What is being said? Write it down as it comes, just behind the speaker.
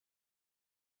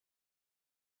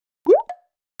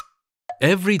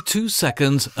Every 2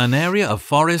 seconds, an area of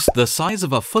forest the size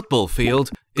of a football field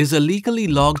is illegally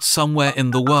logged somewhere in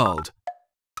the world.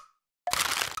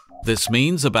 This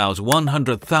means about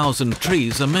 100,000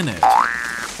 trees a minute.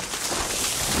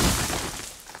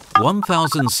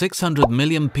 1,600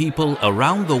 million people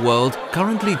around the world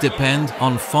currently depend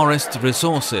on forest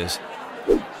resources.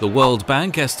 The World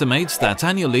Bank estimates that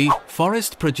annually,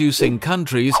 forest-producing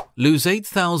countries lose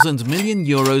 8,000 million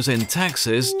euros in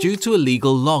taxes due to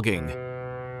illegal logging.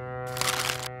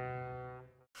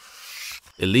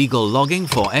 Illegal logging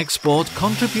for export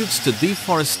contributes to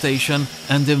deforestation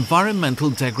and environmental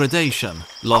degradation,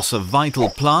 loss of vital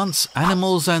plants,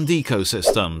 animals and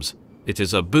ecosystems. It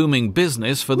is a booming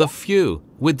business for the few,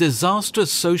 with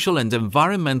disastrous social and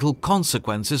environmental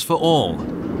consequences for all.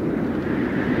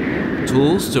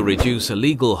 Tools to reduce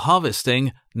illegal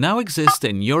harvesting now exist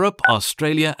in Europe,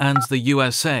 Australia and the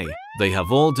USA. They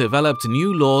have all developed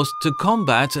new laws to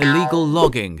combat illegal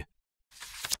logging.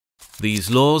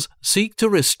 These laws seek to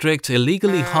restrict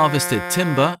illegally harvested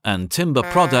timber and timber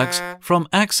products from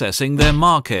accessing their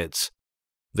markets.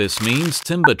 This means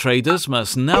timber traders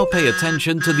must now pay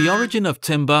attention to the origin of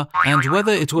timber and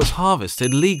whether it was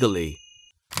harvested legally.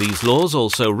 These laws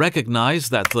also recognize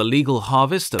that the legal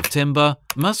harvest of timber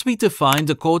must be defined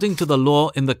according to the law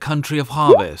in the country of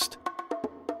harvest.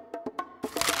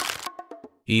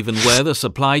 Even where the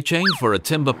supply chain for a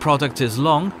timber product is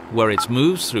long, where it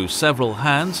moves through several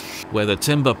hands, where the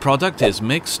timber product is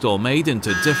mixed or made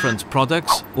into different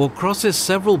products, or crosses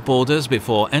several borders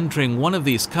before entering one of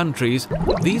these countries,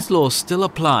 these laws still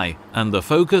apply, and the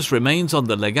focus remains on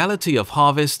the legality of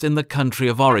harvest in the country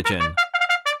of origin.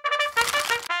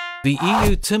 The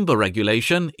EU Timber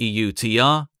Regulation,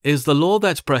 EUTR, is the law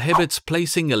that prohibits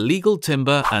placing illegal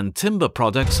timber and timber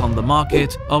products on the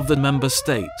market of the member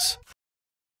states.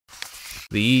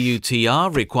 The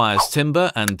EUTR requires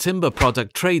timber and timber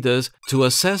product traders to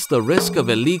assess the risk of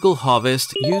illegal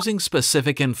harvest using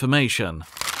specific information.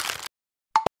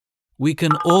 We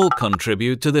can all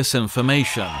contribute to this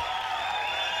information.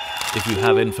 If you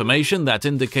have information that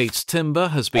indicates timber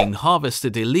has been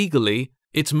harvested illegally,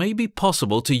 it may be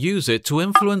possible to use it to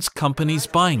influence companies'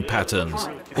 buying patterns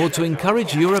or to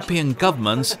encourage European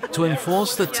governments to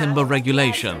enforce the timber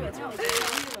regulation.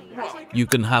 You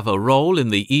can have a role in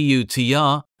the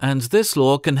EUTR, and this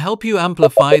law can help you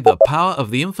amplify the power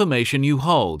of the information you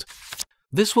hold.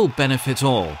 This will benefit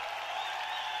all.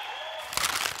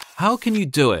 How can you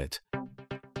do it?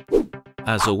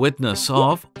 As a witness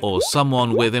of, or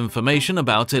someone with information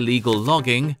about illegal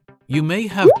logging, you may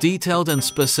have detailed and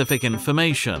specific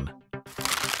information.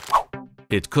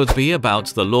 It could be about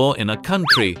the law in a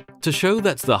country to show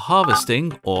that the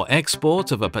harvesting or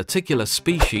export of a particular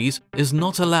species is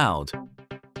not allowed.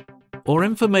 Or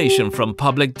information from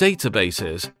public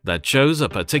databases that shows a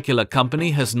particular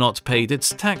company has not paid its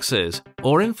taxes,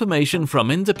 or information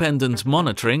from independent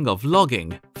monitoring of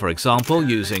logging, for example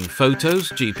using photos,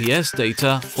 GPS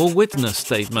data or witness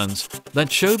statements that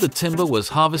show the timber was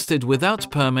harvested without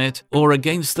permit or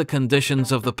against the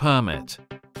conditions of the permit.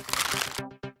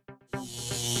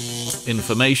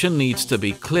 Information needs to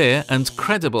be clear and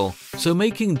credible, so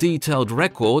making detailed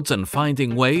records and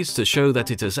finding ways to show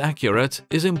that it is accurate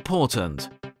is important.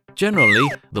 Generally,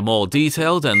 the more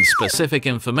detailed and specific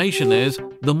information is,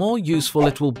 the more useful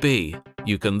it will be.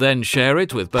 You can then share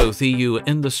it with both EU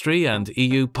industry and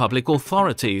EU public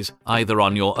authorities, either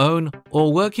on your own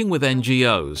or working with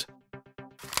NGOs.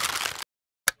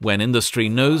 When industry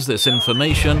knows this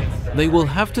information, they will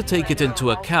have to take it into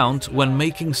account when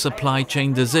making supply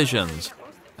chain decisions.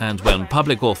 And when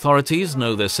public authorities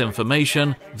know this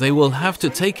information, they will have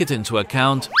to take it into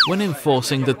account when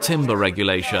enforcing the timber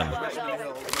regulation.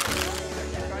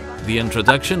 The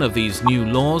introduction of these new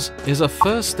laws is a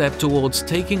first step towards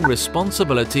taking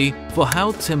responsibility for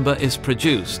how timber is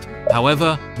produced.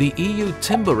 However, the EU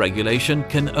timber regulation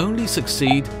can only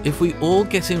succeed if we all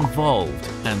get involved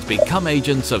and become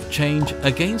agents of change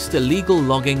against illegal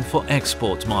logging for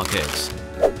export markets.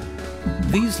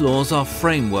 These laws are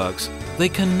frameworks. They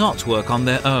cannot work on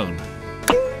their own.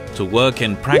 To work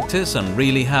in practice and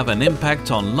really have an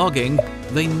impact on logging,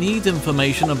 they need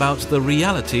information about the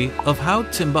reality of how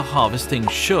timber harvesting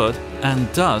should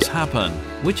and does happen,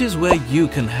 which is where you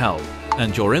can help,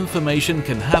 and your information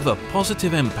can have a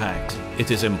positive impact.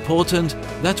 It is important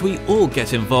that we all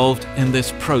get involved in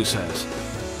this process.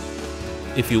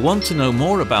 If you want to know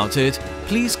more about it,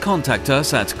 please contact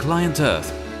us at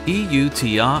ClientEarth,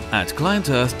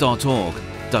 EUTR@clientearth.org,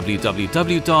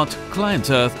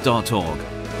 www.clientearth.org.